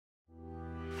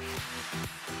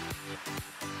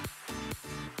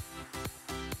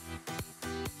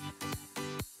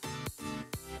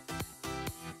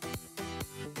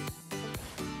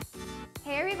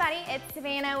everybody, it's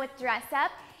Savannah with Dress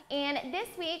Up, and this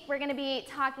week we're going to be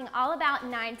talking all about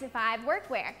 9 to 5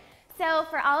 workwear. So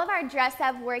for all of our Dress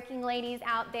Up working ladies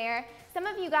out there, some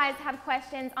of you guys have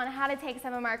questions on how to take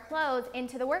some of our clothes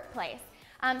into the workplace.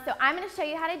 So I'm going to show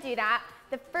you how to do that.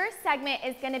 The first segment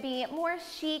is going to be more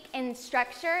chic and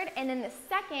structured, and then the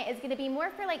second is going to be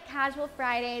more for like casual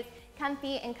Fridays,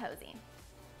 comfy and cozy.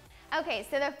 Okay,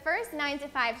 so the first 9 to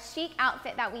 5 chic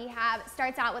outfit that we have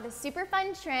starts out with a super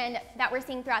fun trend that we're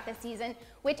seeing throughout the season,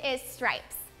 which is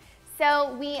stripes.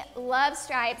 So we love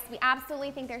stripes. We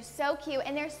absolutely think they're so cute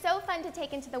and they're so fun to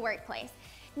take into the workplace.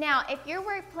 Now, if your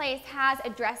workplace has a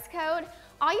dress code,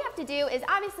 all you have to do is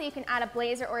obviously you can add a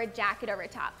blazer or a jacket over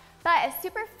top. But a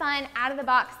super fun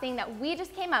out-of-the-box thing that we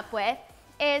just came up with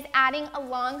is adding a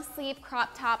long sleeve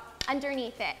crop top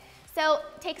underneath it. So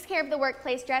it takes care of the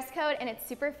workplace dress code and it's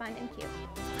super fun and cute.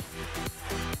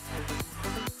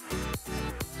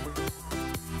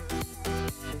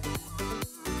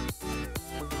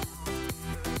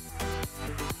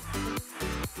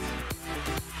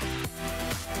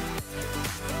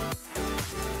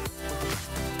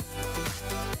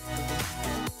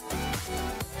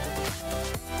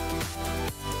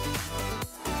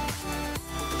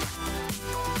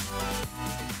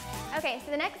 Okay,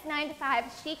 so the next 9 to 5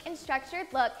 chic and structured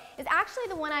look is actually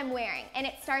the one I'm wearing, and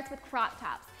it starts with crop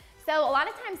tops. So a lot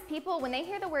of times people, when they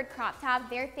hear the word crop top,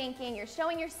 they're thinking you're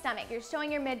showing your stomach, you're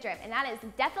showing your midriff, and that is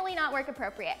definitely not work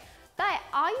appropriate. But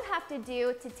all you have to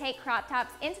do to take crop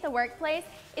tops into the workplace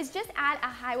is just add a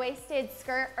high-waisted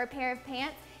skirt or pair of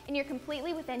pants, and you're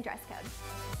completely within dress code.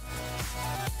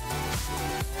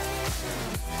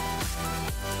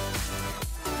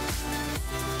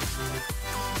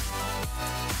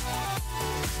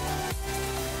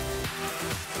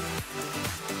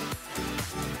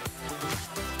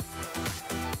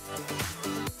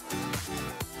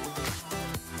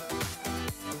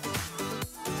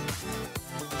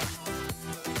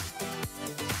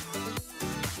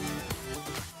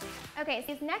 Okay,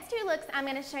 so these next 2 looks I'm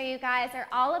going to show you guys are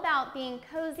all about being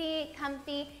cozy,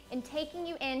 comfy, and taking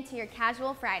you into your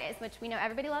casual Fridays, which we know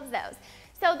everybody loves those.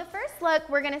 So the first look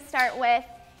we're going to start with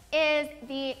is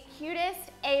the cutest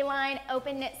A-line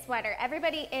open knit sweater.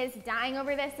 Everybody is dying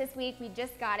over this week. We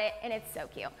just got it, and it's so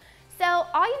cute. So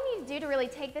all you need to do to really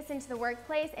take this into the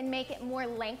workplace and make it more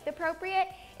length appropriate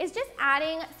is just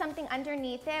adding something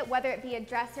underneath it, whether it be a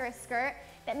dress or a skirt,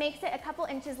 that makes it a couple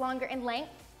inches longer in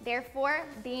length, therefore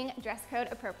being dress code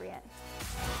appropriate.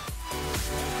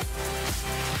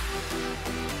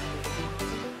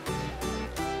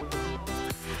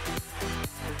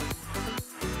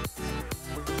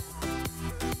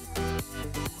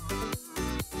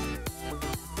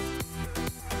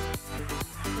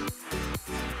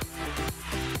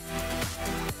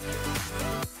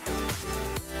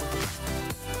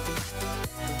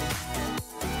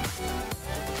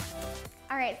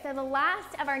 Alright, so the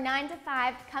last of our 9 to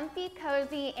 5 comfy,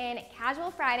 cozy, and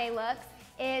casual Friday looks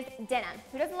is denim.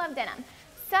 Who doesn't love denim?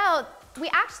 So we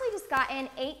actually just got in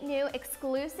 8 new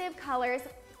exclusive colors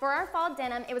for our fall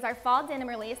denim. It was our fall denim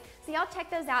release, so y'all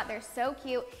check those out. They're so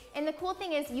cute. And the cool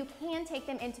thing is you can take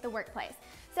them into the workplace.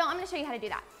 So I'm going to show you how to do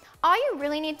that. All you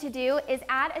really need to do is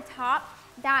add a top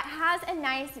that has a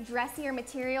nice dressier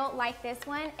material like this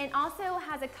one and also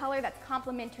has a color that's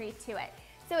complementary to it.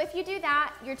 So if you do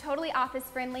that, you're totally office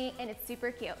friendly and it's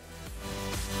super cute.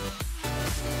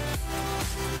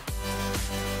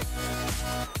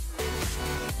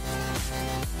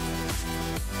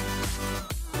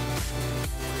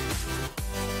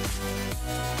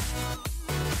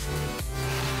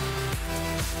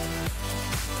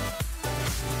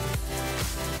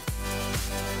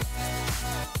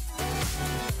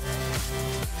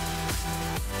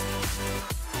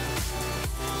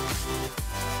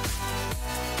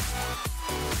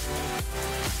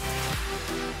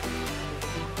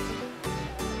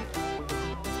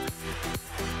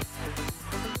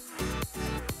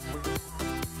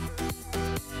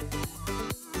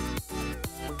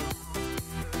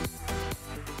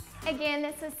 Again,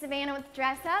 this is Savannah with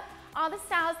Dress Up. All the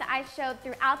styles that I showed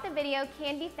throughout the video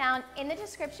can be found in the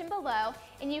description below,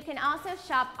 and you can also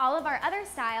shop all of our other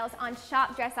styles on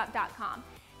shopdressup.com.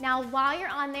 Now, while you're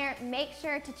on there, make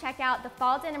sure to check out the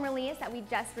fall denim release that we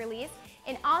just released,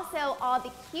 and also all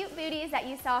the cute booties that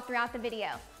you saw throughout the video.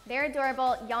 They're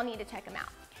adorable. Y'all need to check them out.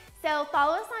 So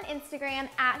follow us on Instagram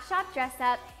at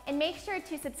shopdressup, and make sure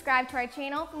to subscribe to our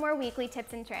channel for more weekly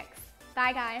tips and tricks.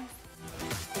 Bye, guys.